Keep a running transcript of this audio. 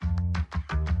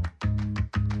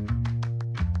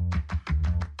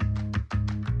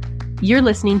You're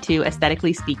listening to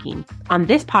Aesthetically Speaking. On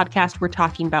this podcast, we're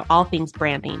talking about all things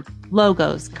branding,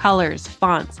 logos, colors,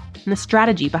 fonts, and the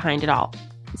strategy behind it all.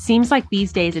 It seems like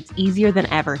these days it's easier than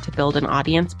ever to build an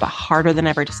audience, but harder than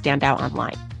ever to stand out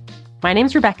online. My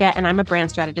name's Rebecca, and I'm a brand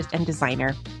strategist and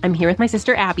designer. I'm here with my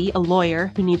sister Abby, a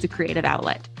lawyer who needs a creative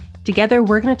outlet. Together,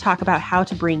 we're going to talk about how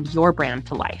to bring your brand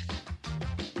to life.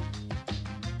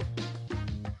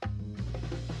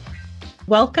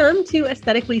 Welcome to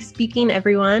Aesthetically Speaking,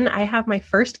 everyone. I have my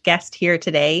first guest here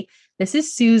today. This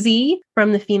is Suzie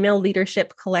from the Female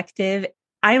Leadership Collective.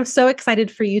 I am so excited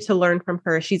for you to learn from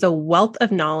her. She's a wealth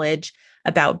of knowledge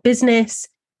about business,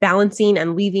 balancing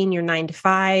and leaving your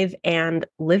 9-to-5, and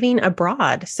living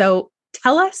abroad. So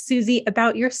tell us, Suzie,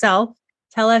 about yourself.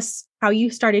 Tell us how you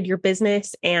started your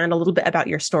business and a little bit about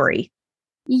your story.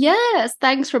 Yes,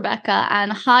 thanks, Rebecca.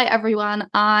 And hi, everyone.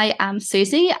 I am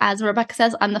Suzie. As Rebecca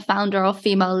says, I'm the founder of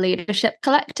Female Leadership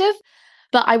Collective,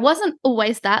 but I wasn't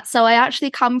always that. So I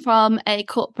actually come from a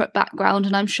corporate background,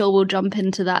 and I'm sure we'll jump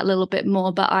into that a little bit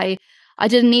more. But I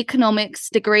did an economics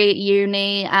degree at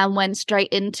uni and went straight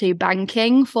into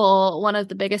banking for one of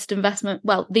the biggest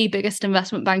the biggest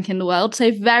investment bank in the world. So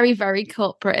very, very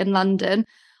corporate in London.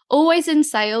 Always in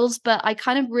sales, but I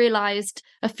kind of realized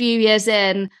a few years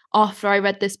in after I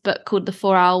read this book called The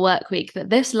 4-Hour Workweek that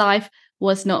this life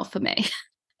was not for me.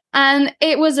 And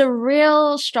it was a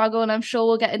real struggle, and I'm sure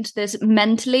we'll get into this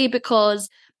mentally because,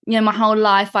 you know, my whole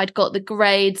life I'd got the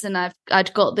grades and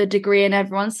I'd got the degree, and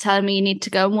everyone's telling me you need to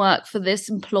go and work for this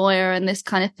employer and this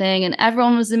kind of thing. And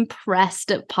everyone was impressed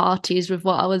at parties with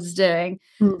what I was doing.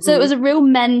 Mm-hmm. So it was a real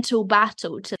mental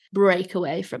battle to break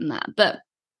away from that. But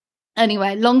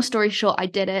anyway, long story short, I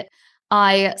did it.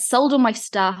 I sold all my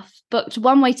stuff, booked a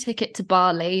one-way ticket to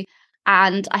Bali,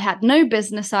 and I had no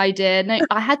business idea.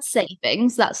 I had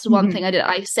savings. That's the one thing I did.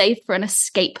 I saved for an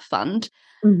escape fund,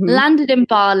 landed in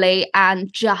Bali,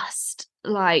 and just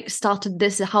started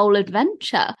this whole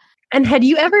adventure. And had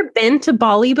you ever been to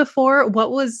Bali before?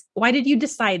 Why did you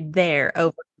decide there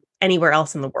over anywhere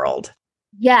else in the world?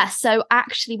 Yeah, so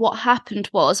actually what happened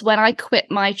was when I quit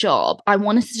my job, I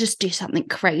wanted to just do something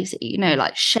crazy,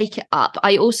 shake it up.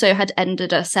 I also had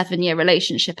ended a 7-year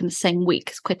relationship in the same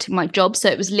week as quitting my job. So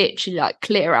it was literally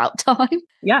clear out time.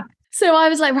 Yeah. So I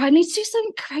was like, right, I need to do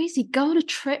something crazy, go on a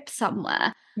trip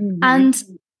somewhere. And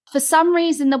for some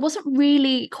reason, there wasn't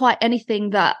really quite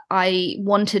anything that I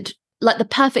wanted, the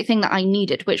perfect thing that I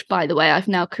needed, which, by the way, I've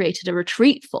now created a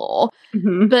retreat for.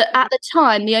 But at the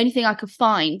time, the only thing I could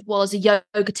find was a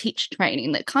yoga teacher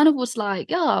training that kind of was like,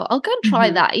 oh, I'll go and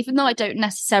try that, even though I don't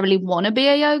necessarily want to be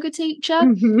a yoga teacher.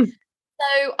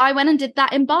 So I went and did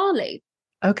that in Bali.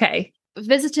 Okay.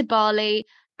 Visited Bali,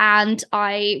 and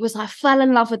I fell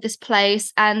in love with this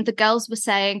place. And the girls were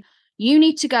saying, you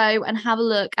need to go and have a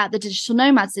look at the digital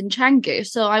nomads in Canggu.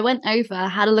 So I went over,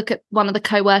 had a look at one of the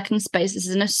co-working spaces.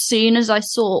 And as soon as I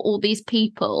saw all these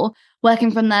people working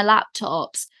from their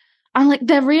laptops, I'm like,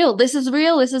 they're real. This is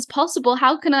real. This is possible.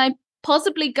 How can I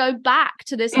possibly go back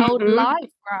to this old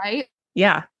life, right?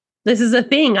 Yeah, this is a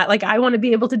thing. I want to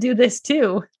be able to do this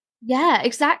too. Yeah,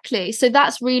 exactly. So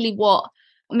that's really what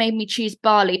made me choose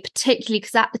Bali, particularly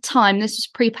because at the time, this was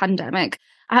pre-pandemic,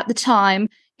 at the time,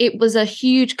 it was a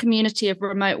huge community of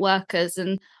remote workers.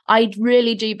 And I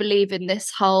really do believe in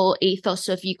this whole ethos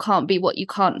of you can't be what you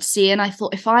can't see. And I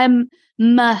thought if I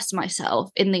immerse myself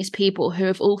in these people who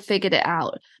have all figured it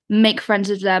out, make friends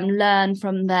with them, learn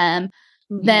from them,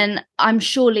 then I'm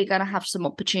surely going to have some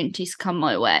opportunities come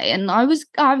my way. And I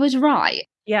was right.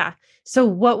 Yeah. So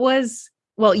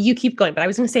you keep going, but I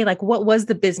was going to say, what was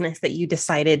the business that you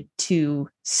decided to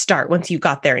start once you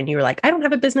got there and you were like, I don't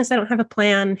have a business, I don't have a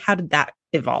plan. How did that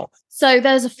evolve? So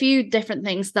there's a few different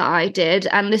things that I did.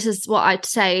 And this is what I'd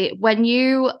say. When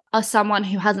you are someone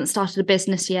who hasn't started a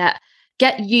business yet,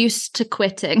 get used to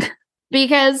quitting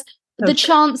because the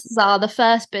chances are the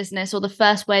first business or the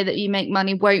first way that you make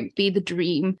money won't be the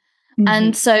dream.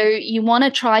 And so you want to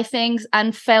try things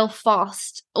and fail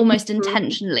fast, almost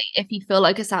intentionally, if you feel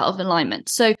like it's out of alignment.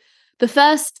 So the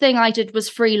first thing I did was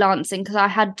freelancing because I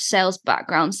had sales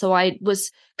background. So I was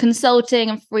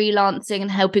consulting and freelancing and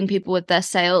helping people with their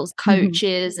sales,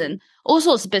 coaches and all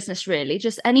sorts of business, really.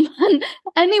 Just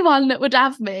anyone that would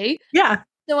have me. Yeah.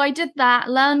 So I did that,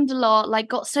 learned a lot,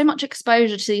 got so much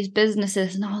exposure to these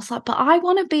businesses. And I was like, but I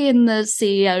want to be in the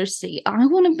CEO seat. I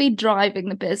want to be driving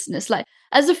the business.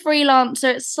 As a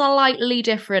freelancer, it's slightly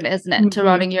different, isn't it, to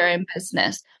running your own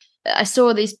business? I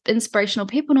saw these inspirational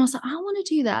people and I was like, I want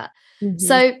to do that.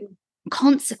 So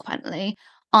consequently,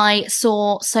 I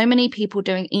saw so many people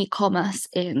doing e-commerce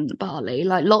in Bali,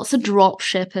 lots of drop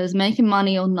shippers making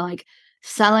money on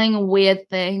selling weird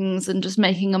things and just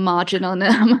making a margin on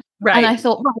them. And I Right.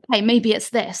 thought, well, okay, maybe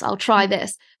it's this. I'll try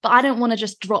this. But I don't want to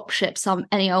just drop ship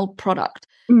any old product.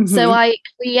 So Mm-hmm. I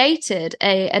created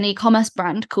an e-commerce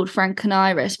brand called Frank and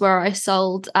Iris, where I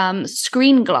sold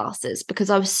screen glasses because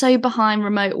I was so behind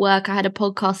remote work. I had a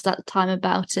podcast at the time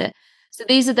about it. So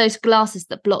these are those glasses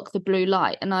that block the blue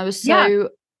light. And I was Yeah. so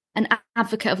an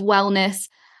advocate of wellness.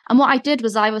 And what I did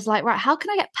was I was like, right, how can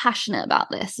I get passionate about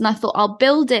this? And I thought I'll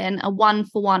build in a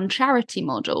 1-for-1 charity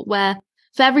model where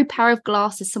for every pair of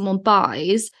glasses someone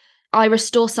buys, I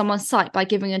restore someone's sight by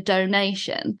giving a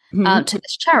donation Mm-hmm. to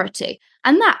this charity.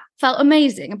 And that felt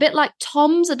amazing. A bit like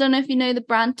Tom's. I don't know if you know the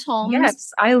brand Tom's.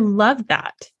 Yes, I love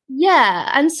that. Yeah.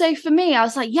 And so for me, I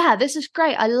was like, yeah, this is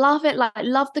great. I love it. Like, I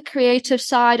love the creative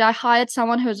side. I hired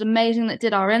someone who was amazing that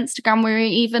did our Instagram. We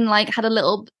even like had a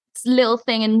little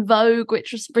thing in Vogue,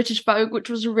 which was British Vogue, which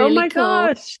was Oh really my cool.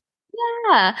 gosh.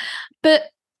 Yeah.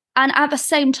 And at the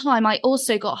same time, I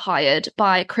also got hired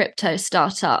by a crypto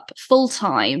startup full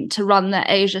time to run their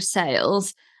Asia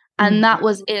sales. And that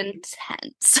was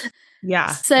intense. Yeah.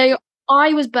 So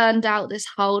I was burned out this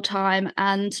whole time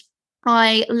and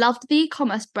I loved the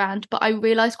e-commerce brand, but I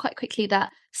realized quite quickly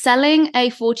that selling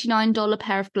a $49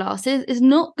 pair of glasses is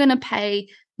not going to pay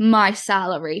my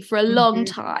salary for a long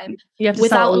time. You have to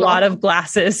sell a lot of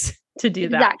glasses to do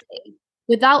that. Exactly.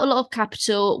 Without a lot of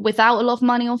capital, without a lot of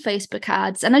money on Facebook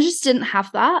ads. And I just didn't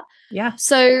have that. Yeah.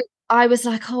 So I was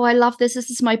like, oh, I love this.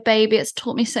 This is my baby. It's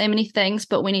taught me so many things,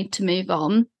 but we need to move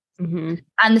on. Mm-hmm.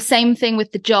 And the same thing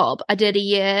with the job. I did a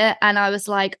year and I was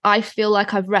like, I feel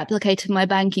like I've replicated my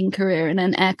banking career in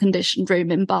an air-conditioned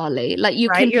room in Bali. Like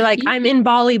You're like, I'm in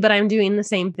Bali, but I'm doing the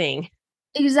same thing.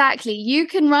 Exactly. You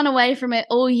can run away from it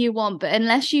all you want, but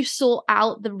unless you sort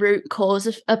out the root cause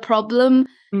of a problem,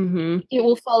 it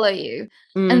will follow you.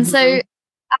 And so at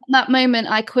that moment,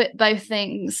 I quit both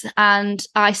things. And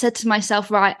I said to myself,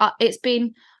 right, it's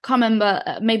been, I can't remember,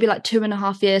 maybe like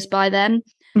 2.5 years by then.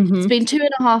 It's been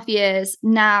 2.5 years.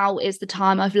 Now is the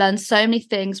time. I've learned so many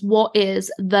things. What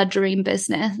is the dream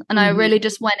business? And I really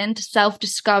just went into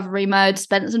self-discovery mode,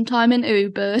 spent some time in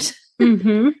Uber.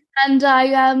 And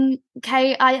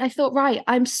I thought, right,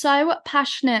 I'm so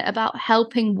passionate about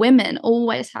helping women,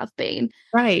 always have been.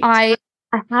 Right. I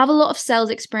have a lot of sales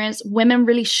experience. Women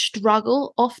really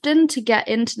struggle often to get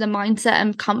into the mindset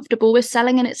and comfortable with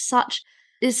selling. And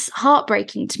it's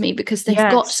heartbreaking to me because they've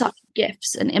got such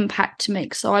gifts and impact to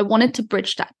make. So I wanted to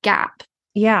bridge that gap.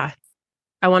 Yeah.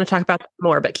 I want to talk about that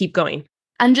more, but keep going.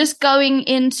 And just going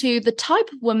into the type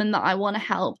of women that I want to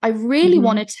help, I really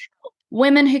wanted to help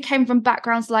women who came from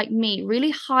backgrounds like me,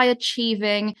 really high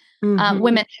achieving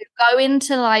women who go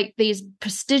into like these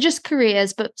prestigious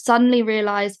careers, but suddenly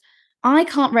realize I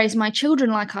can't raise my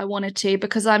children like I wanted to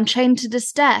because I'm chained to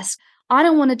this desk. I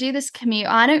don't want to do this commute.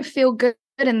 I don't feel good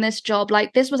in this job.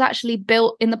 Like this was actually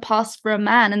built in the past for a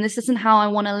man and this isn't how I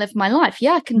want to live my life.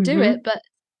 Yeah, I can do it, but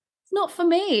it's not for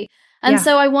me. And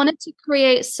so I wanted to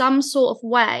create some sort of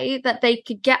way that they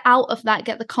could get out of that,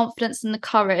 get the confidence and the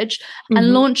courage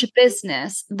and launch a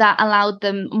business that allowed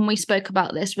them, and we spoke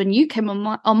about this when you came on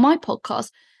my podcast,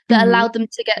 that allowed them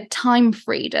to get time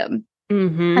freedom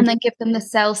and then give them the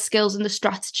sales skills and the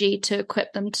strategy to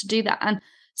equip them to do that. And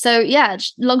so, yeah,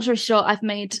 long story short, I've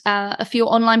made a few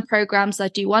online programs. I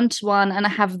do one-to-one and I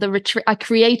have the retreat. I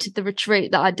created the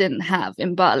retreat that I didn't have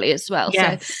in Bali as well.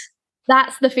 Yes. So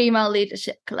that's the Female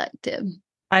Leadership Collective.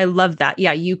 I love that.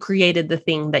 Yeah, you created the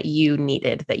thing that you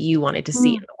needed, that you wanted to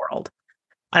see in the world.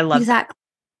 I love that.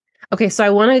 Okay, so I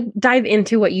want to dive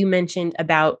into what you mentioned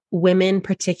about women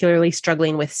particularly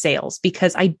struggling with sales,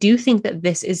 because I do think that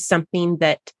this is something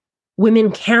that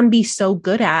women can be so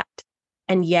good at,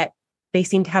 and yet they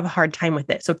seem to have a hard time with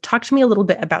it. So talk to me a little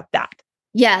bit about that.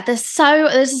 Yeah, this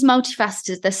is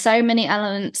multifaceted. There's so many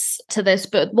elements to this,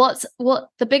 but what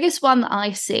the biggest one that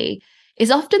I see is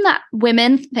often that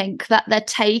women think that they're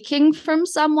taking from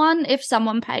someone if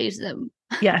someone pays them.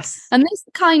 Yes. And this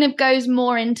kind of goes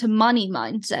more into money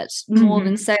mindsets more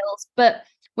than sales. But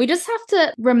we just have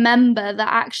to remember that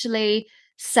actually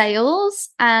sales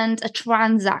and a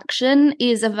transaction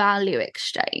is a value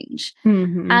exchange.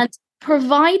 And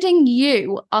providing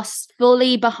you are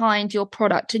fully behind your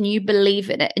product and you believe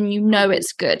in it and you know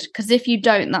it's good, because if you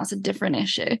don't, that's a different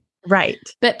issue. Right.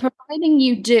 But providing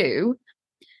you do,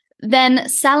 then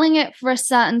selling it for a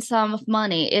certain sum of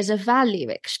money is a value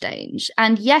exchange.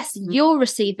 And yes, you're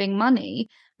receiving money,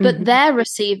 but they're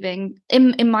receiving,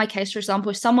 in my case, for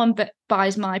example, if someone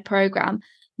buys my program,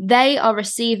 they are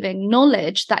receiving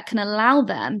knowledge that can allow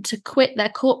them to quit their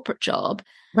corporate job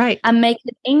and make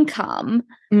an income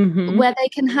where they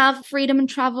can have freedom and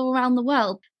travel around the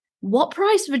world. What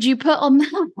price would you put on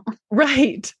that?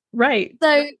 Right. Right.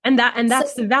 So, And so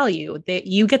that's the value that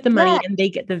you get the yeah, money and they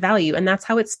get the value. And that's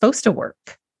how it's supposed to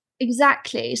work.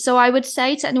 exactly. So I would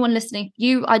say to anyone listening, if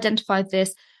you identified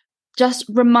this, just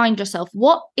remind yourself,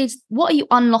 what are you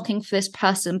unlocking for this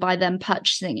person by them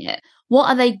purchasing it? What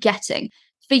are they getting?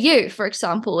 For you, for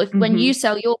example, if when Mm-hmm. you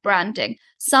sell your branding,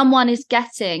 someone is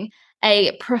getting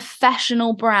a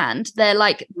professional brand, they're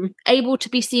like able to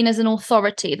be seen as an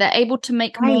authority, they're able to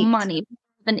make more Right. money,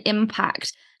 an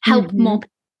impact, help more Mm-hmm.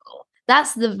 people.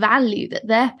 That's the value that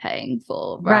they're paying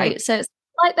for, Right. right? So it's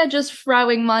like they're just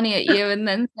throwing money at you and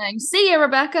then saying, "See you,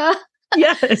 Rebecca."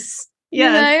 Yes. You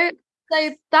Yes. know,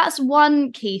 so that's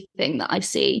one key thing that I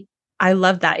see. I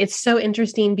love that. It's so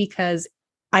interesting because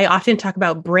I often talk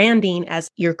about branding as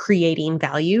you're creating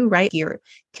value, right? You're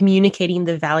communicating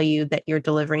the value that you're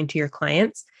delivering to your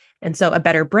clients. And so a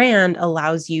better brand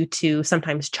allows you to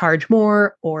sometimes charge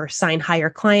more or sign higher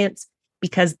clients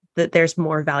because there's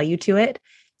more value to it.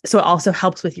 So it also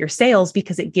helps with your sales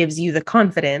because it gives you the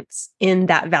confidence in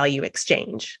that value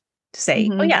exchange to say,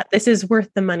 oh, Hmm. yeah, this is worth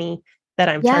the money that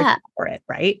I'm Yeah, charging for it,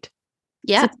 right?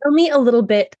 So yeah, tell me a little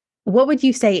bit, what would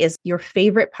you say is your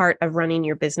favorite part of running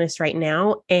your business right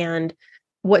now? And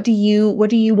what do you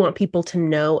want people to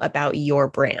know about your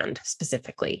brand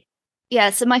specifically?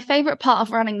 yeah. So my favorite part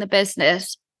of running the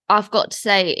business, I've got to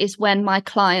say, is when my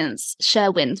clients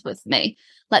share wins with me.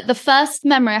 Like the first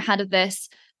memory I had of this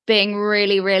being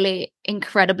really, really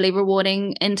incredibly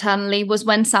rewarding internally was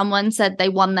when someone said they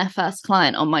won their first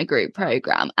client on my group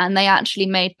program and they actually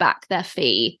made back their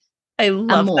fee I and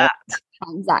love more that.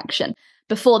 transaction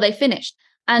before they finished.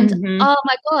 And Hmm. oh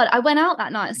my God, I went out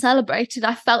that night and celebrated.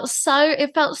 It felt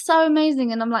so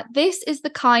amazing. And I'm like, this is the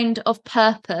kind of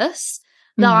purpose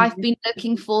that I've Hmm. been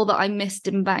looking for that I missed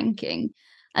in banking.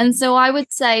 And so I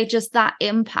would say just that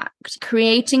impact,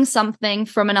 creating something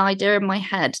from an idea in my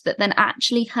head that then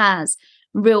actually has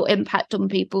real impact on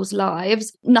people's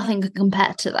lives. Nothing can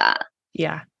compare to that.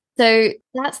 Yeah. So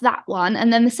that's that one.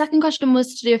 And then the second question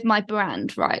was to do with my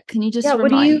brand, right? Can you just Yeah.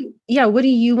 remind me? What do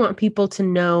you want people to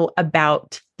know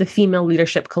about the Female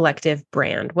Leadership Collective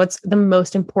brand? What's the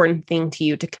most important thing to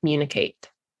you to communicate?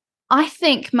 I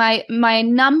think my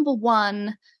number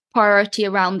one priority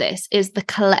around this is the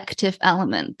collective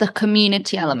element, the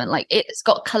community element. Like it's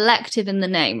got collective in the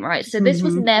name, right? So this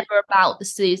was Hmm. never about the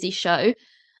Suzie show.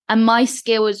 And my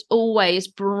skill is always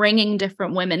bringing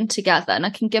different women together. And I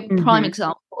can give a prime Hmm.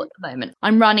 example at the moment.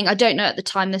 I'm running, I don't know at the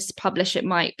time this is published, it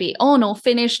might be on or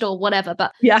finished or whatever,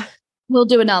 but Yeah. we'll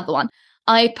do another one.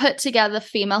 I put together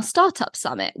Female Startup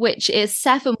Summit, which is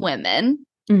 7 women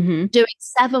Hmm. doing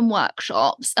 7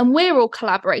 workshops, and we're all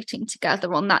collaborating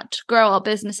together on that to grow our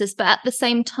businesses. But at the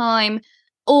same time,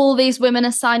 all these women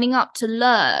are signing up to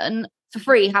learn for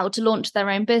free how to launch their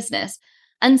own business.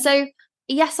 And so,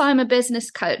 yes, I'm a business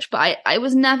coach, but I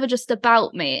was never just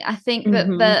about me. I think that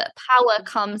Hmm. the power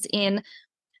comes in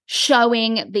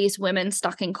showing these women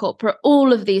stuck in corporate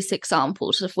all of these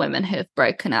examples of women who have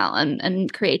broken out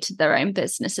and created their own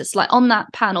businesses. Like on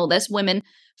that panel, there's women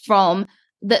from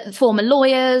the former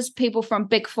lawyers, people from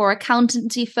big 4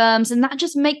 accountancy firms, and that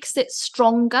just makes it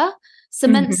stronger,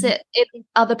 cements Hmm. it in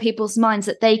other people's minds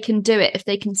that they can do it if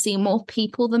they can see more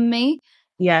people than me.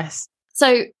 Yes.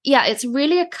 So yeah, it's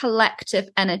really a collective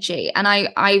energy, and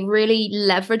I really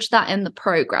leverage that in the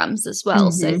programs as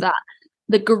well, so Hmm. that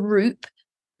the group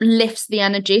lifts the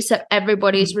energy, so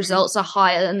everybody's Hmm. results are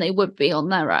higher than they would be on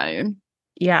their own.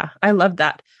 Yeah, I love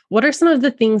that. What are some of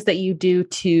the things that you do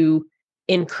to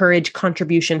encourage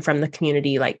contribution from the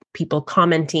community, like people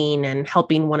commenting and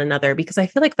helping one another? Because I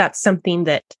feel like that's something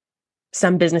that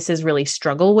some businesses really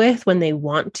struggle with when they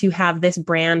want to have this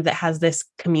brand that has this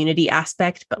community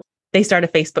aspect, but they start a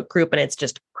Facebook group and it's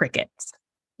just crickets.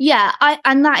 Yeah,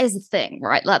 and that is a thing,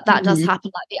 right? Like that does Hmm.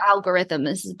 happen. Like the algorithm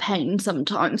is a pain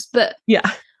sometimes, but Yeah.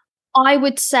 I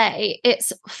would say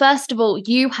it's first of all,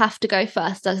 you have to go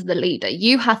first as the leader.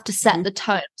 You have to set Mhm. the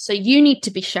tone. So you need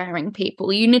to be sharing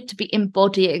people. You need to be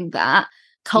embodying that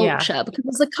Yeah. culture because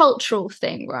it's a cultural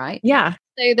thing, right? Yeah.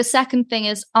 So the second thing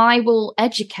is I will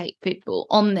educate people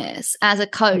on this as a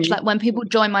coach. Mhm. Like when people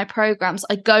join my programs,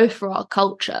 I go through our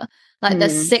culture. Like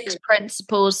there's Mhm. 6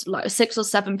 principles, like 6 or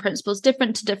 7 principles,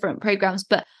 different to different programs,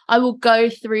 but I will go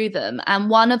through them. And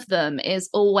one of them is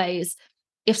always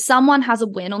if someone has a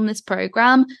win on this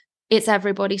program, it's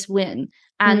everybody's win.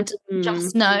 And Mhm.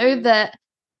 just know that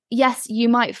yes, you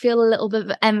might feel a little bit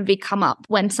of envy come up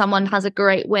when someone has a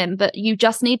great win, but you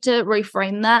just need to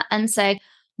reframe that and say,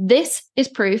 this is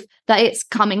proof that it's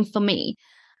coming for me.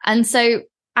 And so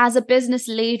as a business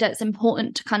leader, it's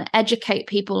important to kind of educate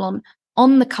people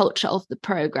on the culture of the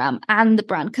program and the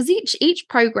brand, because each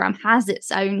program has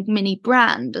its own mini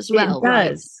brand as well, It does.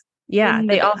 right? Yeah,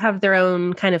 they all have their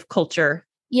own kind of culture.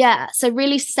 Yeah, so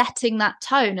really setting that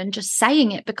tone and just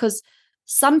saying it, because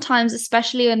sometimes,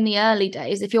 especially in the early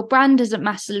days, if your brand isn't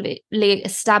massively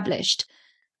established,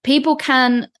 people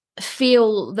can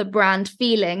feel the brand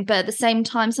feeling, but at the same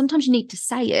time, sometimes you need to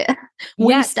say it.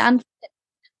 We stand for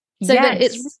it, so that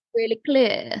it's really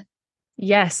clear.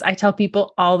 Yes, I tell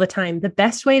people all the time, the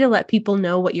best way to let people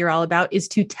know what you're all about is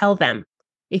to tell them.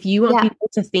 If you want people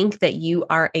to think that you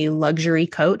are a luxury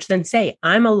coach, then say,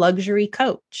 I'm a luxury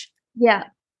coach. Yeah.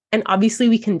 And obviously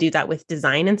we can do that with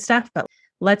design and stuff, but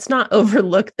let's not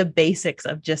overlook the basics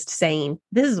of just saying,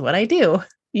 this is what I do,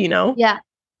 you know? Yeah,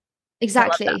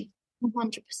 exactly.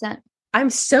 100%. I'm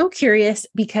so curious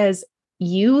because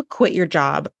you quit your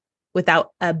job without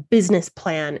a business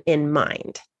plan in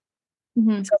mind.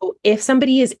 Mm-hmm. So if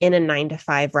somebody is in a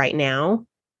 9-to-5 right now,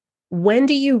 when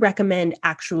do you recommend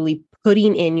actually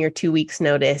putting in your 2 weeks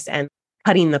notice and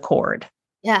cutting the cord?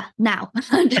 Yeah, now.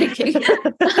 I'm joking.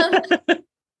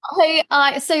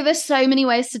 So there's so many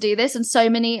ways to do this, and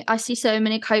I see so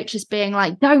many coaches being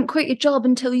like, don't quit your job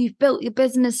until you've built your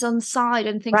business on the side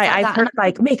and things like that. I've heard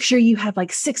like, make sure you have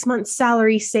like 6 months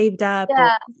salary saved up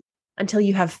until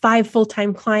you have 5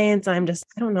 full-time clients. And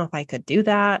I don't know if I could do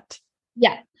that.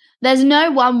 Yeah. There's no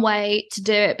one way to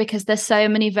do it because there's so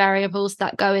many variables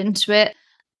that go into it.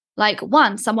 Like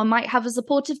 1, someone might have a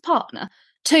supportive partner.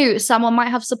 2, someone might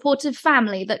have supportive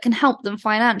family that can help them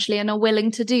financially and are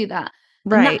willing to do that.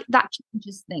 Right. And that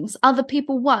changes things. Other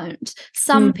people won't.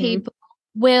 Some people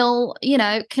will,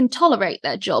 can tolerate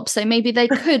their job. So maybe they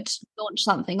could launch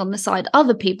something on the side.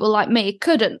 Other people like me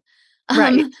couldn't.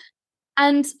 Right.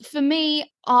 And for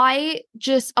me, I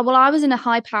was in a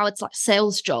high-powered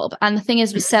sales job. And the thing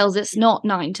is with sales, it's not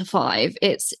 9 to 5.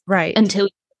 It's until you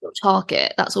hit your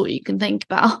target. That's all you can think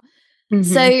about.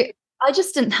 So I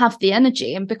just didn't have the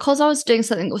energy. And because I was doing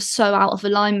something that was so out of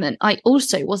alignment, I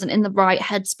also wasn't in the right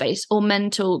headspace or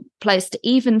mental place to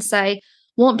even say,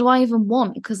 what do I even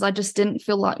want? Because I just didn't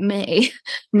feel like me.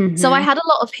 So I had a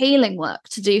lot of healing work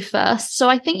to do first. So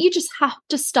I think you just have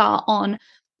to start on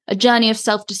a journey of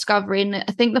self-discovery. And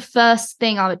I think the first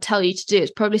thing I would tell you to do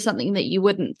is probably something that you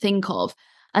wouldn't think of.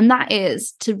 And that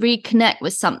is to reconnect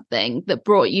with something that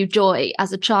brought you joy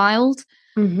as a child.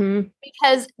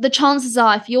 Because the chances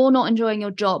are, if you're not enjoying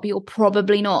your job, you're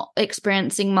probably not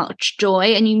experiencing much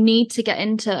joy, and you need to get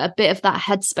into a bit of that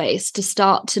headspace to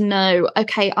start to know,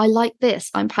 okay, I like this,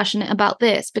 I'm passionate about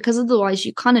this, because otherwise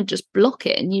you kind of just block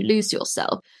it and you lose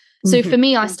yourself. So for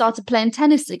me, I started playing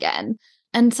tennis again,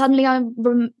 and suddenly I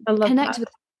connected with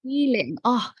the feeling,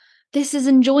 this is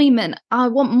enjoyment, I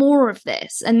want more of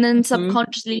this. And then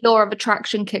subconsciously law of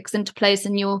attraction kicks into place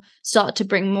and you'll start to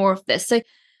bring more of this. So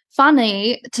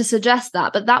funny to suggest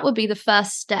that, but that would be the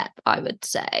first step, I would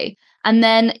say. And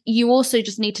then you also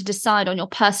just need to decide on your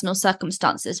personal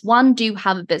circumstances. 1, do you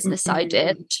have a business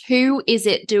idea? 2, is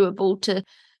it doable to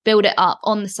build it up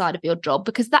on the side of your job?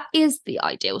 Because that is the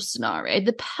ideal scenario.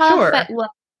 The perfect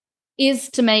work is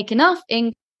to make enough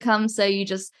income so you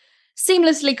just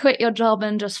seamlessly quit your job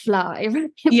and just fly.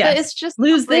 Yes. But it's just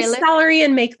lose this salary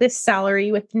and make this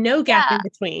salary with no gap in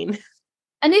between.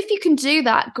 And if you can do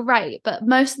that, great. But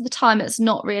most of the time it's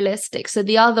not realistic. So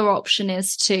the other option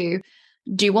is to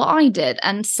do what I did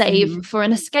and save for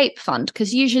an escape fund.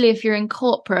 Because usually if you're in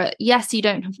corporate, yes, you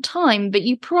don't have time, but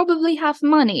you probably have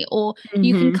money, or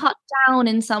you can cut down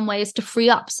in some ways to free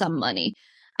up some money.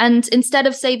 And instead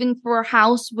of saving for a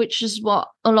house, which is what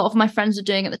a lot of my friends were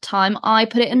doing at the time, I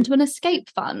put it into an escape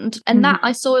fund. And that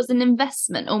I saw as an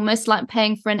investment, almost like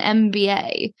paying for an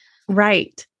MBA.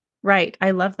 Right. I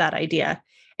love that idea.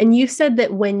 And you said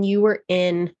that when you were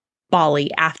in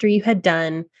Bali, after you had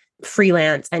done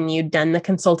freelance and you'd done the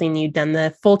consulting, you'd done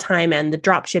the full-time and the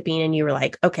drop shipping, and you were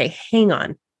like, okay, hang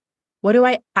on, what do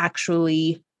I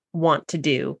actually want to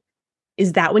do?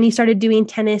 Is that when you started doing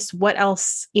tennis? What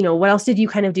else did you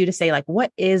kind of do to say, like,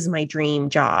 what is my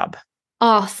dream job?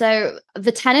 Oh, so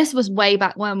the tennis was way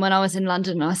back when I was in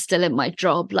London and I was still in my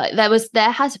job. Like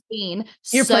there has been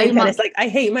You're so playing much. Tennis, like, I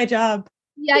hate my job.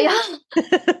 Yeah.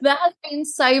 There has been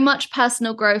so much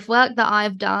personal growth work that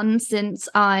I've done since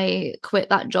I quit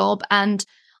that job, and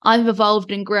I've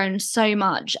evolved and grown so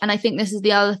much. And I think this is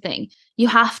the other thing. You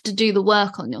have to do the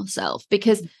work on yourself,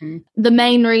 because the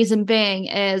main reason being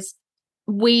is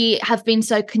we have been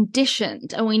so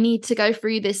conditioned, and we need to go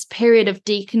through this period of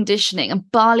deconditioning. And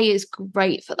Bali is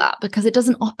great for that because it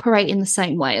doesn't operate in the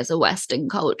same way as a Western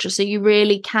culture. So you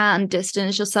really can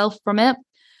distance yourself from it.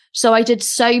 So I did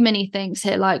so many things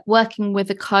here, like working with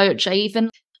a coach. I even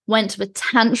went to a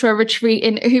tantra retreat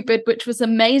in Ubud, which was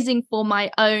amazing for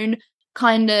my own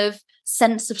kind of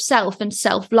sense of self and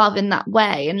self-love in that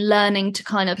way, and learning to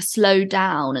kind of slow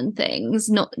down and things,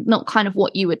 not kind of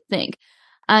what you would think.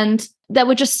 And there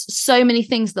were just so many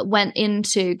things that went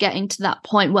into getting to that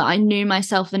point where I knew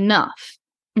myself enough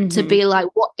to be like,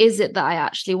 what is it that I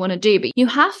actually want to do? But you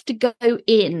have to go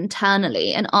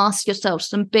internally and ask yourself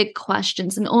some big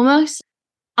questions and almost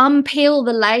unpeel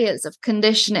the layers of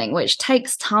conditioning, which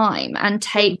takes time and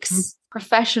takes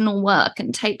professional work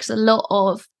and takes a lot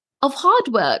of hard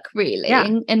work, really,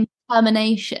 and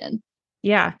determination.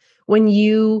 Yeah. When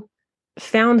you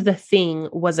found the thing,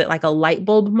 was it like a light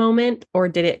bulb moment, or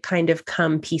did it kind of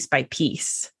come piece by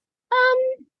piece?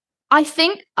 I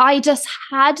think I just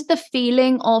had the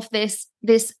feeling of this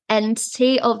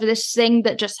entity, of this thing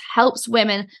that just helps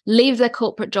women leave their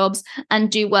corporate jobs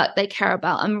and do work they care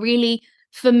about. And really,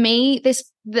 for me,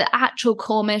 the actual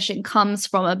core mission comes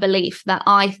from a belief that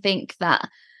I think that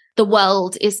the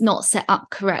world is not set up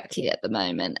correctly at the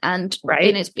moment. And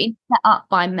it's been set up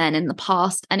by men in the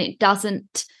past, and it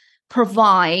doesn't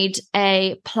provide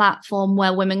a platform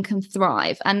where women can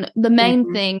thrive. And the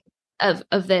main thing of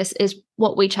this is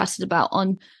what we chatted about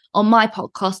on my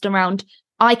podcast around,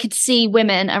 I could see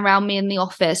women around me in the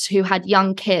office who had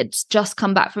young kids just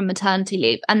come back from maternity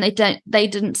leave, and they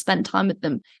didn't spend time with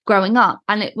them growing up.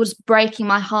 And it was breaking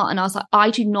my heart. And I was like,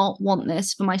 I do not want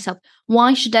this for myself.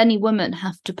 Why should any woman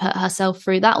have to put herself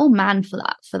through that, or man for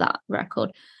that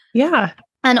record? Yeah.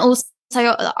 And also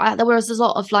there was a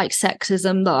lot of like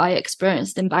sexism that I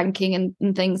experienced in banking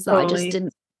and things that I just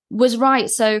didn't was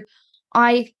right. So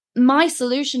my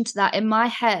solution to that in my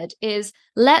head is,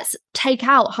 let's take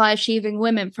out high achieving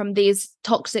women from these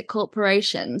toxic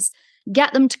corporations,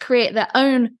 get them to create their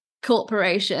own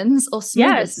corporations or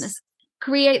small business,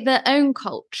 create their own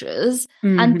cultures.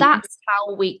 And that's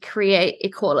how we create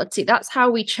equality. That's how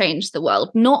we change the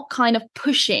world, not kind of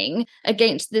pushing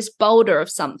against this boulder of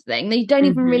something that you don't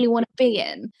even really want to be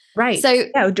in. Right. So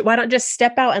why don't just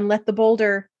step out and let the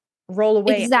boulder roll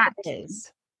away? Exactly.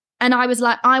 And I was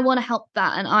like, I want to help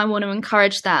that, and I want to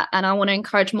encourage that, and I want to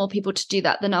encourage more people to do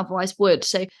that than otherwise would.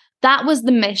 So that was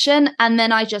the mission. And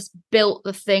then I just built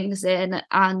the things in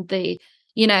and the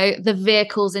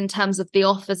vehicles in terms of the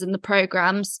offers and the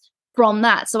programs from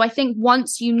that. So I think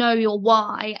once you know your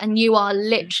why and you are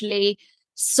literally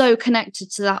so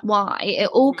connected to that why, it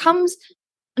all comes.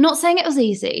 I'm not saying it was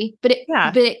easy, but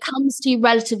it comes to you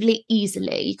relatively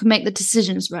easily. You can make the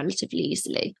decisions relatively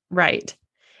easily. Right.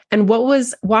 And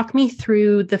walk me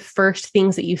through the first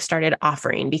things that you started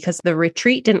offering, because the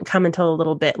retreat didn't come until a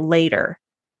little bit later.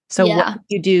 So what did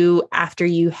you do after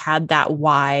you had that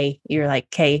why? You're like,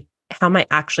 okay, how am I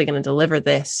actually going to deliver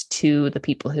this to the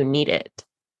people who need it?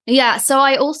 Yeah. So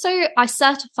I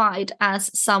certified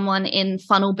as someone in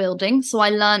funnel building. So I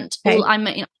learned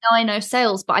I know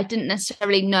sales, but I didn't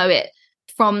necessarily know it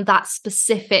from that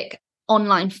specific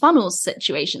online funnels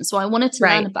situation. So I wanted to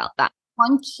learn about that.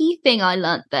 One key thing I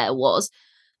learned there was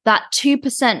that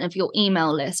 2% of your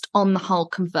email list on the whole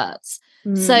converts.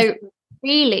 So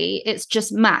really, it's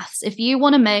just maths. If you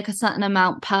want to make a certain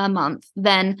amount per month,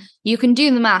 then you can do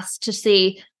the maths to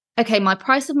see, okay, my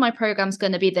price of my program is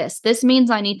going to be this. This means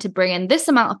I need to bring in this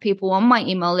amount of people on my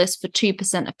email list for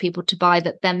 2% of people to buy,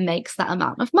 that then makes that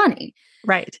amount of money.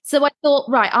 Right. So I thought,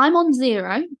 I'm on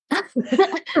 0. So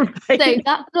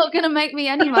that's not going to make me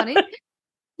any money.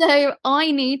 So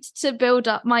I need to build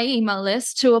up my email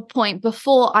list to a point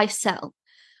before I sell.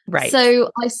 Right. So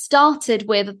I started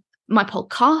with my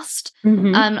podcast,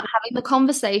 having the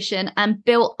conversation, and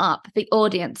built up the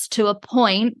audience to a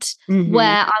point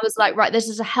where I was like, right, this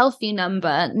is a healthy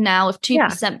number. Now, if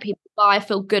 2% people buy, I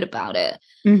feel good about it.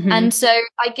 And so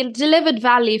I delivered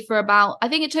value for I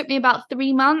think it took me about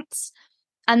 3 months.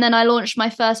 And then I launched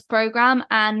my first program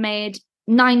and made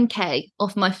 9K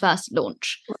off my first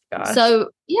launch. So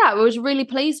I was really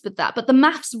pleased with that. But the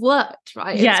maths worked,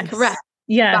 right? It's correct.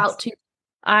 Yes.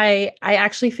 I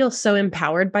actually feel so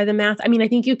empowered by the math. I mean, I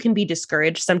think you can be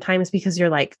discouraged sometimes because you're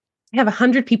like, I have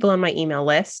 100 people on my email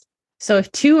list. So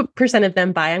if 2% of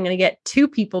them buy, I'm going to get 2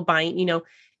 people buying,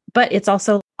 but it's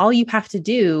also, all you have to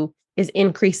do is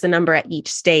increase the number at each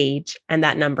stage, and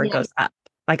that number goes up.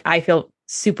 Like, I feel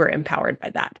super empowered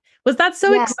by that. Was that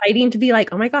so exciting to be like,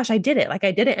 oh my gosh, I did it. Like,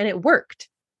 I did it and it worked.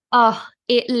 Oh,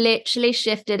 it literally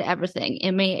shifted everything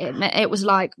in me. It was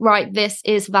like, right, this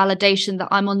is validation that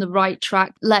I'm on the right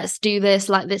track. Let's do this.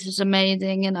 Like, this is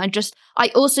amazing. And I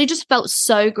also just felt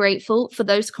so grateful for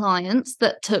those clients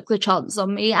that took the chance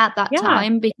on me at that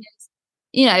time, because,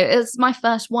 it's my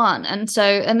first one. And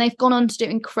they've gone on to do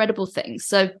incredible things.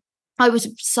 So I was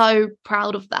so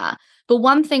proud of that. But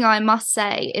one thing I must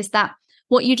say is that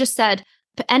what you just said,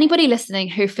 for anybody listening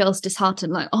who feels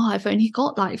disheartened, like, oh, I've only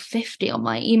got like 50 on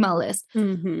my email list,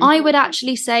 I would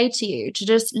actually say to you to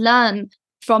just learn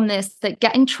from this that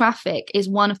getting traffic is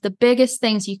one of the biggest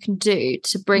things you can do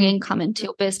to bring income into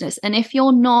your business. And if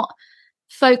you're not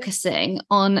focusing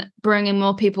on bringing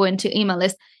more people into your email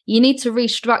list, you need to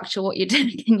restructure what you're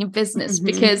doing in your business,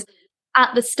 because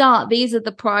at the start, these are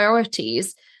the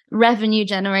priorities. Revenue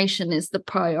generation is the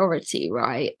priority,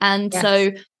 right? And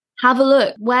so have a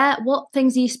look what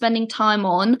things are you spending time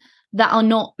on that are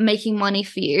not making money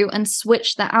for you, and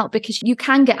switch that out, because you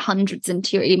can get hundreds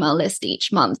into your email list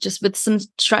each month just with some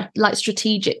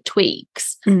strategic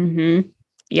tweaks.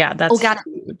 Yeah, that's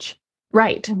huge.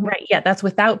 Right. Yeah, that's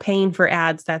without paying for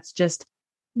ads. That's just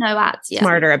no ads.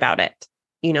 Smarter about it,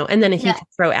 and then if you can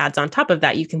throw ads on top of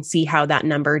that, you can see how that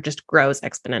number just grows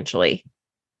exponentially.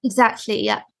 Exactly.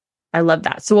 Yeah. I love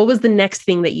that. So what was the next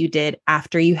thing that you did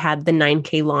after you had the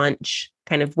 9K launch?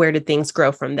 Kind of where did things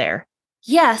grow from there?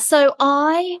 Yeah. So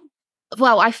I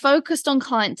focused on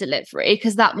client delivery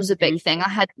because that was a big thing.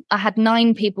 I had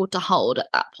 9 people to hold at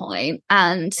that point,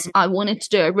 and I wanted to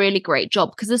do a really great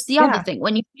job, because it's the other thing.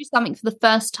 When you do something for the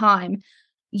first time,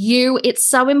 it's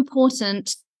so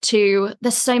important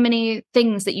there's so many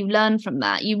things that you learn from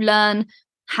that. You learn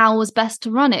how was best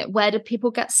to run it. Where did people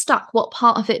get stuck? What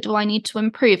part of it do I need to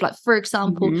improve? Like, for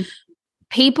example,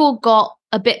 people got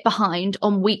a bit behind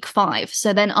on week 5.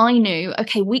 So then I knew,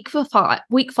 okay, week 5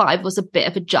 was a bit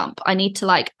of a jump. I need to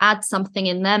like add something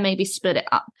in there, maybe split it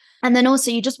up. And then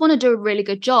also you just want to do a really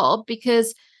good job,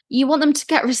 because you want them to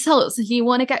get results, and you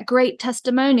want to get great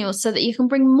testimonials so that you can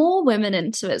bring more women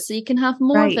into it, so you can have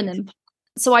more of an impact.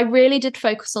 So I really did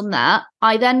focus on that.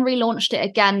 I then relaunched it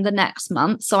again the next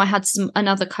month. So I had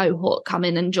another cohort come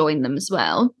in and join them as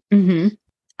well. And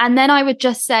then I would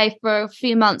just say for a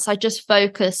few months, I just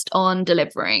focused on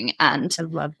delivering. And I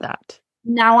love that.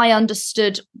 Now I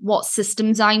understood what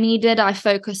systems I needed. I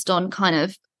focused on kind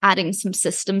of adding some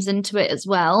systems into it as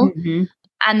well.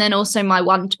 And then also my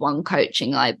one-to-one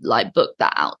coaching, I like booked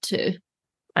that out too.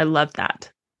 I love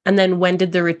that. And then when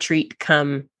did the retreat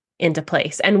come into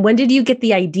place? And when did you get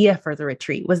the idea for the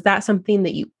retreat? Was that something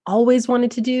that you always wanted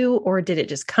to do, or did it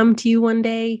just come to you one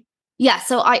day? Yeah,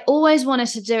 so I always wanted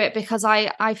to do it because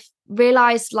I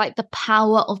realized like the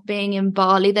power of being in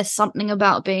Bali. There's something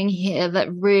about being here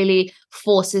that really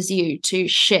forces you to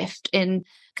shift and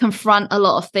confront a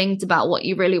lot of things about what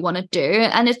you really want to do.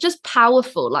 And it's just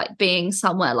powerful, like being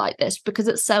somewhere like this, because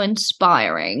it's so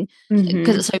inspiring,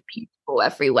 because it's so beautiful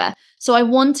everywhere. So I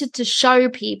wanted to show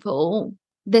people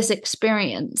this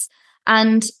experience.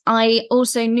 And I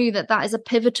also knew that that is a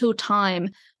pivotal time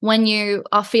when you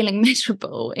are feeling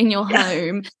miserable in your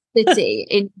home city,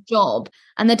 in your job,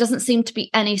 and there doesn't seem to be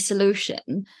any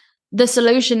solution. The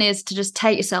solution is to just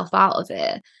take yourself out of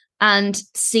it and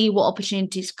see what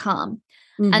opportunities come.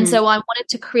 And so I wanted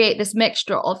to create this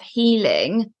mixture of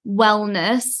healing,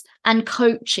 wellness, and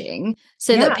coaching,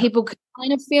 so that people could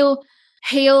kind of feel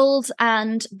healed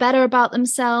and better about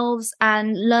themselves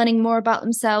and learning more about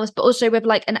themselves, but also with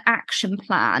like an action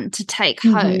plan to take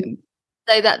home,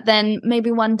 so that then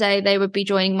maybe one day they would be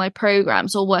joining my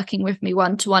programs or working with me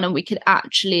one-to-one, and we could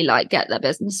actually like get their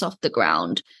business off the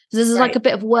ground. So this is like a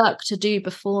bit of work to do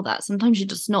before that. Sometimes you're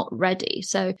just not ready.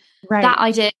 So that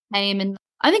idea came, and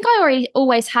I think I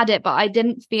always had it, but I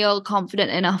didn't feel confident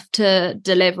enough to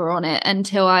deliver on it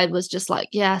until I was just like,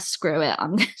 yeah, screw it,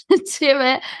 I'm going to do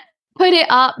it. Put it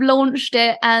up, launched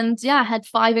it, and I had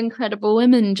 5 incredible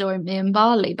women join me in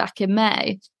Bali back in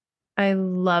May. I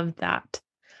love that.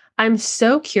 I'm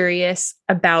so curious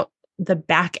about the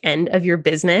back end of your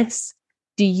business.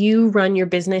 Do you run your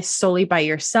business solely by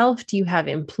yourself? Do you have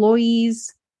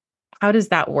employees? How does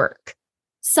that work?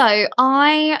 So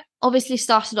I obviously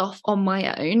started off on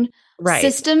my own.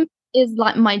 System is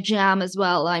like my jam as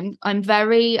well. I'm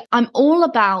all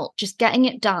about just getting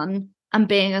it done and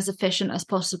being as efficient as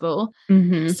possible.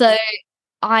 So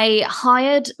I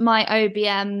hired my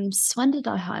OBMs. When did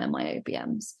I hire my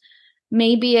OBMs?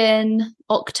 Maybe in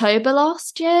October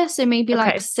last year. So maybe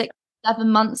like 6-7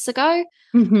 months ago.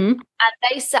 And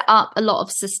they set up a lot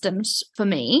of systems for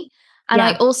me. And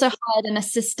I also hired an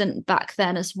assistant back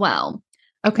then as well.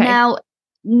 Now,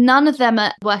 none of them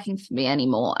are working for me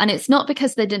anymore. And it's not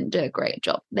because they didn't do a great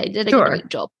job. They did a great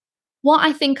job. What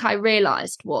I think I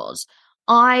realized was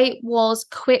I was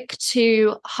quick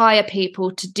to hire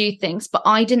people to do things, but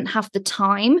I didn't have the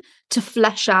time to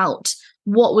flesh out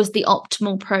what was the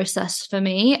optimal process for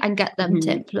me and get them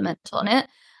to implement on it.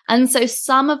 And so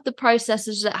some of the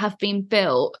processes that have been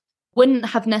built wouldn't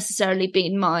have necessarily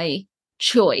been my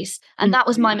choice. And that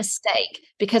was my mistake,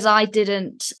 because I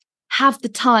didn't have the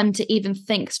time to even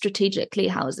think strategically,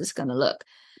 how is this going to look?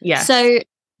 Yes. So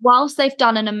whilst they've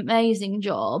done an amazing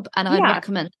job, and I'd Yeah.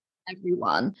 recommend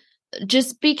everyone,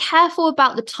 just be careful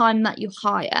about the time that you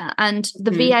hire, and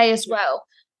the Mhm. VA as well.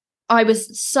 I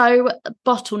was so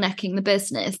bottlenecking the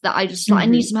business that I just like, I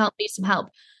need some help.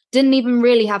 Didn't even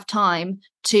really have time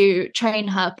to train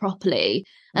her properly.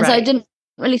 And so I Right. didn't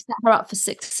really set her up for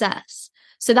success.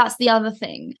 So that's the other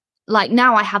thing. Like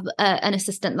now I have an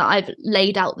assistant that I've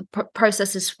laid out the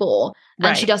processes for,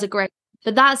 and she Right. does a great.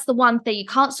 But that's the one thing, you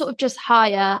can't sort of just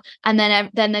hire and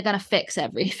then they're going to fix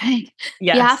everything.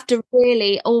 You Yes. have to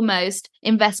really almost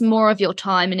invest more of your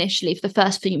time initially for the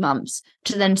first few months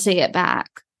to then see it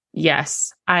back.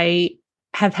 Yes. I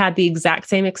have had the exact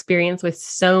same experience with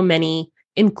so many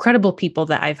incredible people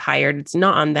that I've hired. It's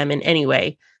not on them in any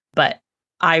way, but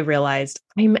I realized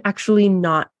I'm actually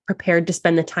not prepared to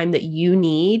spend the time that you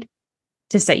need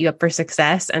to set you up for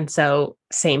success. And so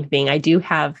same thing. I do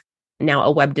have now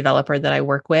a web developer that I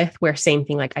work with where same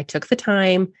thing, like I took the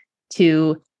time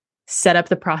to set up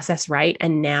the process right.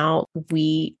 And now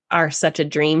we are such a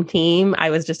dream team. I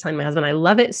was just telling my husband, I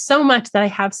love it so much that I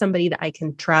have somebody that I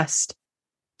can trust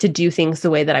to do things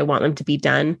the way that I want them to be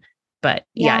done. But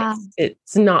yeah,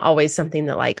 it's not always something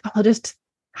that like, oh, I'll just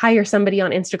hire somebody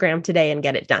on Instagram today and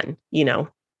get it done, you know?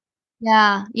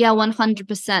 Yeah,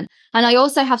 100%. And I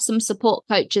also have some support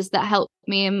coaches that help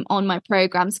me on my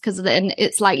programs, because then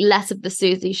it's like less of the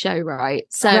Suzie show, right?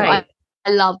 So Right.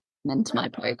 I love them into my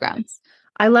programs.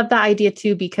 I love that idea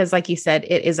too, because like you said,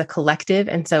 it is a collective.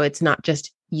 And so it's not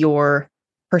just your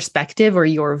perspective or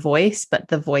your voice, but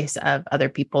the voice of other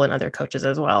people and other coaches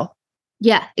as well.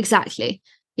 Yeah, exactly.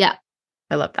 Yeah.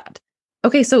 I love that.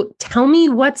 Okay. So tell me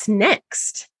what's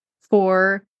next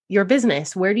for your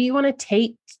business. Where do you want to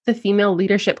take the Female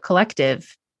Leadership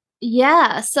Collective?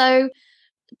 Yeah. So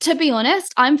to be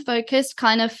honest, I'm focused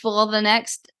kind of for the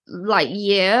next like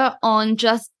year on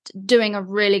just doing a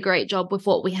really great job with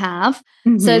what we have.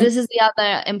 Mm-hmm. So this is the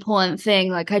other important thing.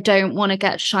 Like I don't want to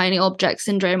get shiny object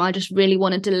syndrome. I just really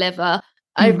want to deliver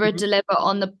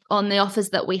on the offers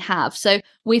that we have. So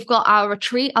we've got our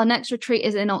retreat. Our next retreat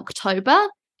is in October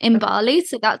in Bali.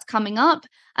 So that's coming up.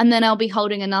 And then I'll be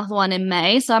holding another one in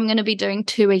May. So I'm going to be doing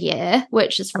 2 a year,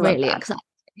 which is really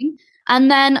exciting. And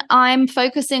then I'm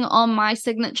focusing on my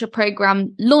signature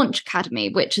program, Launch Academy,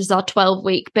 which is our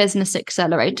 12-week business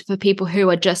accelerator for people who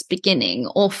are just beginning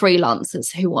or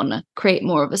freelancers who want to create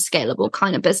more of a scalable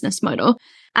kind of business model.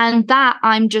 And that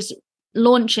I'm just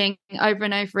launching over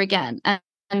and over again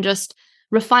and just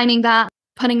refining that,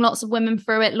 putting lots of women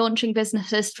through it, launching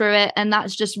businesses through it. And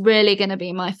that's just really going to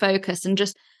be my focus. And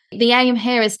just the aim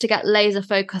here is to get laser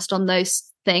focused on those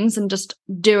things and just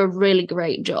do a really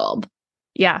great job.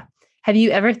 Yeah. Have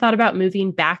you ever thought about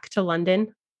moving back to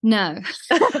London? No.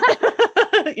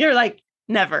 You're like,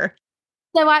 never.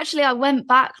 So actually, I went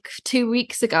back 2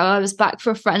 weeks ago. I was back for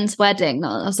a friend's wedding.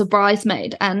 I was a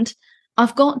bridesmaid. And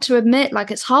I've got to admit, like,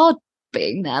 it's hard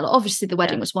being there. Like, obviously, the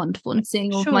wedding was wonderful and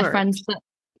seeing all of my friends. But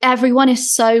everyone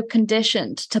is so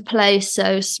conditioned to play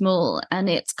so small. And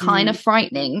it's kind of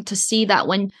frightening to see that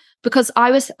because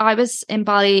I was in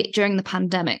Bali during the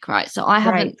pandemic, right? So I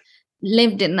haven't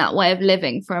lived in that way of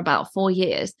living for about 4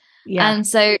 years. Yeah. And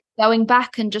so going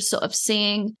back and just sort of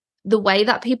seeing the way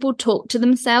that people talk to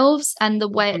themselves and the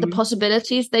way the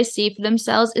possibilities they see for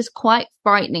themselves is quite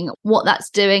frightening, what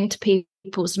that's doing to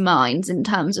people's minds in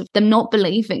terms of them not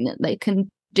believing that they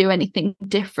can do anything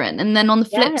different. And then on the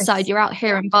flip side, you're out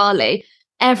here in Bali,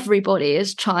 everybody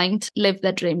is trying to live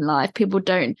their dream life. People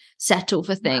don't settle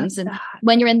for things. And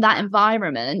when you're in that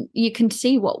environment, you can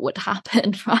see what would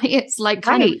happen, right? It's like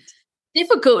kind of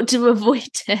difficult to avoid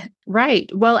it. Right.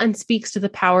 Well, and speaks to the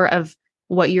power of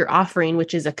what you're offering,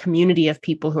 which is a community of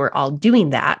people who are all doing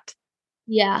that.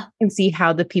 Yeah. And see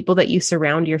how the people that you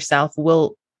surround yourself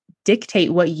will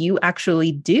dictate what you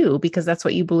actually do, because that's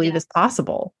what you believe is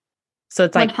possible. So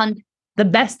it's like 100. The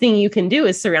best thing you can do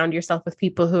is surround yourself with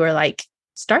people who are like,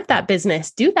 start that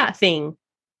business, do that thing.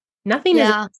 Nothing is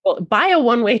impossible. Buy a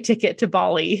one-way ticket to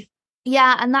Bali.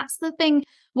 Yeah. And that's the thing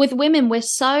with women.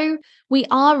 We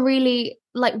are really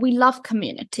like, we love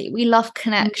community. We love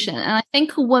connection. And I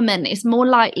think a woman is more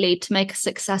likely to make a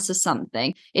success of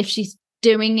something if she's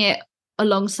doing it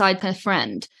alongside her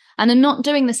friend. And they're not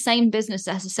doing the same business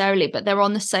necessarily, but they're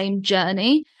on the same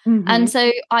journey. And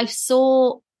so I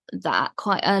saw that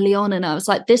quite early on. And I was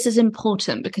like, this is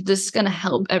important because this is going to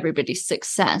help everybody's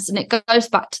success. And it goes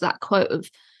back to that quote of,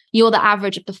 you're the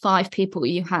average of the 5 people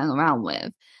you hang around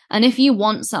with. And if you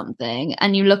want something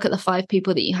and you look at the 5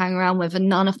 people that you hang around with and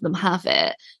none of them have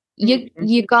it,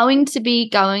 you're going to be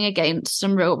going against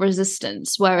some real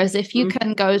resistance. Whereas if you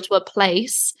can go to a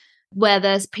place where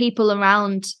there's people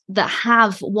around that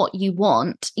have what you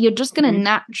want, you're just going to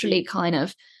naturally kind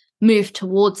of move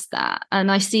towards that.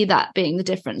 And I see that being the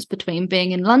difference between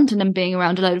being in London and being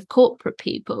around a load of corporate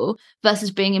people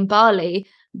versus being in Bali.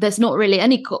 There's not really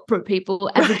any corporate people.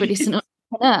 Everybody's an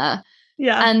entrepreneur.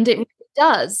 Yeah. And it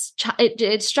does.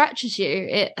 It stretches you.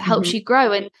 It helps you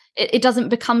grow. And it doesn't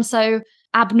become so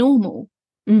abnormal.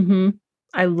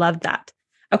 I love that.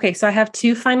 Okay, so I have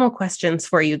two final questions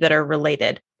for you that are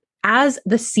related. As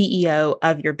the CEO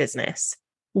of your business,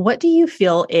 what do you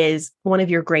feel is one of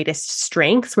your greatest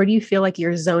strengths? Where do you feel like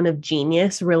your zone of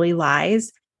genius really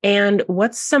lies? And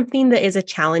what's something that is a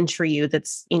challenge for you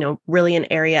that's, really an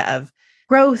area of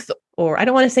growth, or I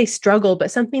don't want to say struggle,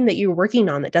 but something that you're working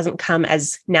on that doesn't come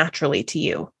as naturally to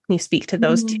you? Can you speak to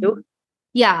those two?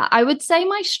 Yeah, I would say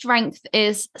my strength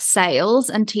is sales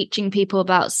and teaching people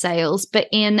about sales, but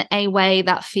in a way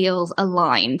that feels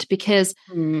aligned. Because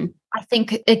I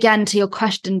think, again, to your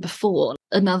question before,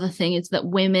 another thing is that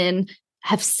women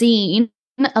have seen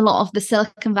a lot of the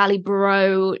Silicon Valley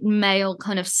bro male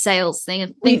kind of sales thing.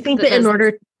 And you think that in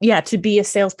order, to be a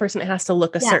salesperson, it has to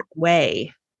look a certain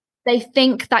way. They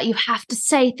think that you have to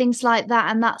say things like that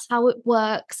and that's how it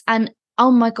works. And oh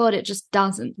my God, it just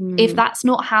doesn't. If that's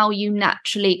not how you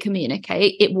naturally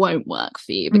communicate, it won't work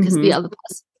for you because the other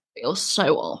person feels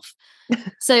so off.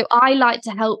 So I like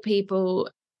to help people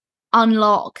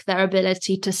unlock their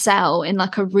ability to sell in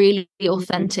like a really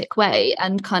authentic way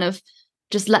and kind of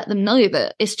just let them know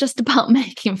that it's just about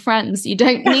making friends. You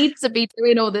don't need to be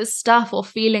doing all this stuff or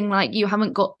feeling like you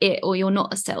haven't got it or you're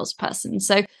not a salesperson.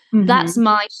 So that's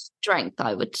my strength,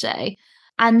 I would say.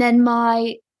 And then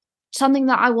something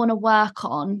that I want to work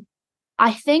on,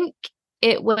 I think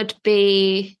it would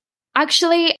be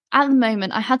actually at the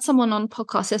moment, I had someone on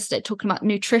podcast yesterday talking about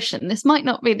nutrition. This might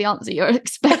not be the answer you're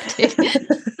expecting,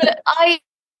 but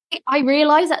I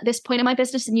realize at this point in my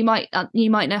business, and you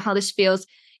might know how this feels,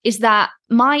 is that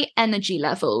my energy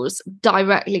levels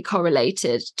directly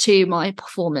correlated to my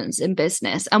performance in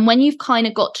business. And when you've kind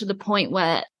of got to the point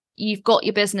where you've got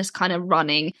your business kind of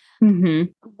running,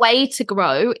 way to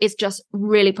grow is just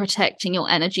really protecting your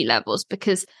energy levels,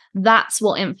 because that's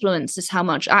what influences how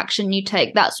much action you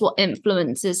take. That's what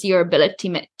influences your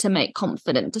ability to make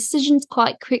confident decisions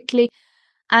quite quickly.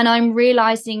 And I'm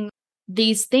realizing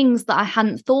these things that I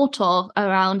hadn't thought of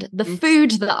around the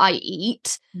food that I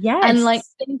eat. Yes. And like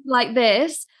things like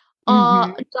this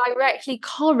are directly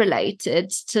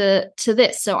correlated to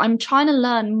this. So I'm trying to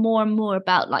learn more and more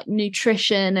about like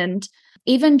nutrition and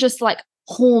even just like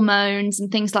hormones and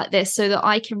things like this, so that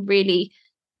I can really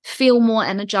feel more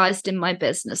energized in my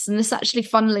business. And this actually,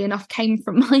 funnily enough, came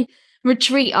from my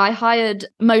retreat. I hired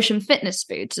Motion Fitness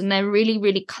Foods, and they're really,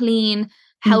 really clean,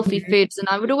 healthy foods. And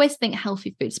I would always think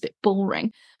healthy food's a bit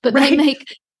boring, but they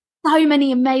make so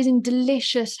many amazing,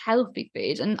 delicious, healthy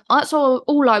food. And that's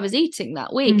all I was eating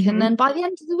that week. And then by the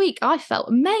end of the week, I felt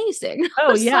amazing.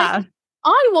 Oh, yeah. Like,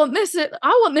 I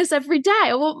want this every day.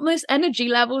 I want this energy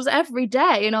levels every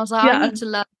day. And I was like, I need to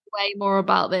learn way more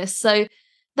about this. So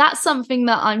that's something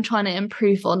that I'm trying to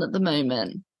improve on at the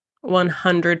moment.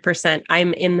 100%.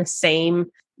 I'm in the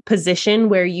same position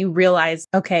where you realize,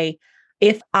 okay,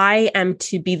 if I am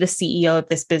to be the CEO of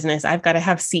this business, I've got to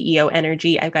have CEO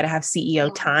energy. I've got to have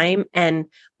CEO time. And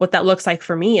what that looks like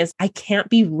for me is I can't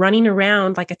be running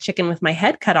around like a chicken with my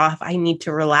head cut off. I need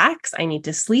to relax. I need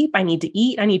to sleep. I need to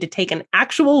eat. I need to take an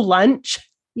actual lunch.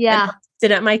 Yeah. Sit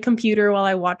at my computer while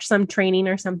I watch some training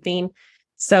or something.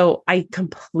 So I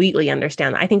completely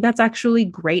understand that. I think that's actually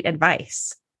great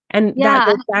advice. And that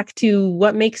goes back to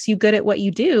what makes you good at what you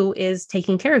do is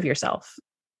taking care of yourself.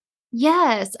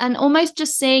 Yes. And almost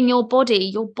just seeing your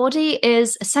body. Your body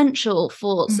is essential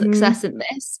for success in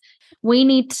this. We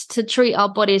need to treat our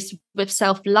bodies with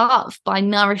self-love by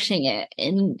nourishing it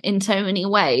in so many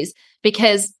ways,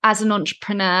 because as an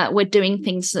entrepreneur, we're doing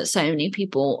things that so many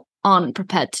people aren't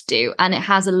prepared to do. And it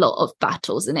has a lot of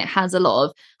battles and it has a lot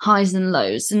of highs and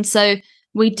lows. And so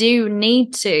we do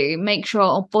need to make sure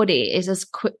our body is as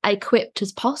equipped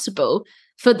as possible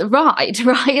for the ride,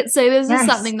 right? So this is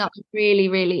something that I'm really,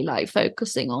 really like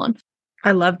focusing on.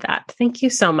 I love that. Thank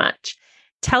you so much.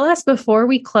 Tell us before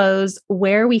we close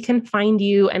where we can find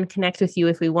you and connect with you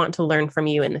if we want to learn from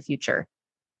you in the future.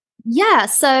 Yeah,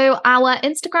 so our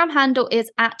Instagram handle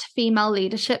is at Female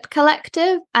Leadership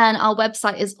Collective, and our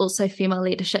website is also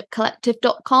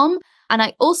femaleleadershipcollective.com. And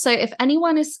I also, if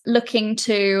anyone is looking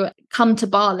to come to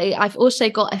Bali, I've also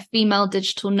got a female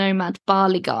digital nomad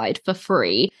Bali guide for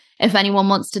free if anyone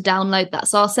wants to download that.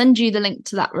 So I'll send you the link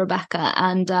to that, Rebecca.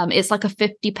 And it's like a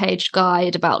 50-page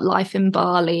guide about life in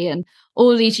Bali and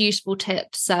all these useful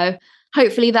tips. So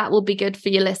hopefully that will be good for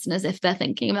your listeners if they're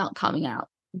thinking about coming out.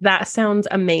 That sounds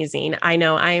amazing. I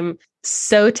know I'm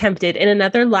so tempted. In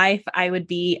another life, I would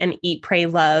be an eat, pray,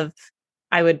 love.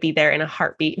 I would be there in a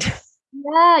heartbeat.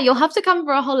 Yeah, you'll have to come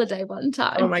for a holiday one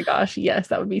time. Oh my gosh. Yes,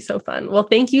 that would be so fun. Well,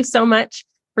 thank you so much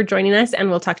for joining us, and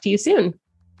we'll talk to you soon.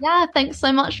 Yeah, thanks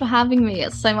so much for having me.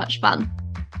 It's so much fun.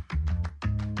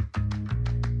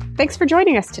 Thanks for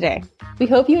joining us today. We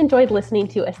hope you enjoyed listening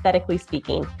to Aesthetically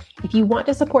Speaking. If you want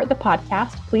to support the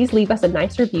podcast, please leave us a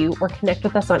nice review or connect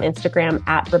with us on Instagram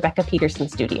at Rebecca Peterson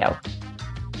Studio.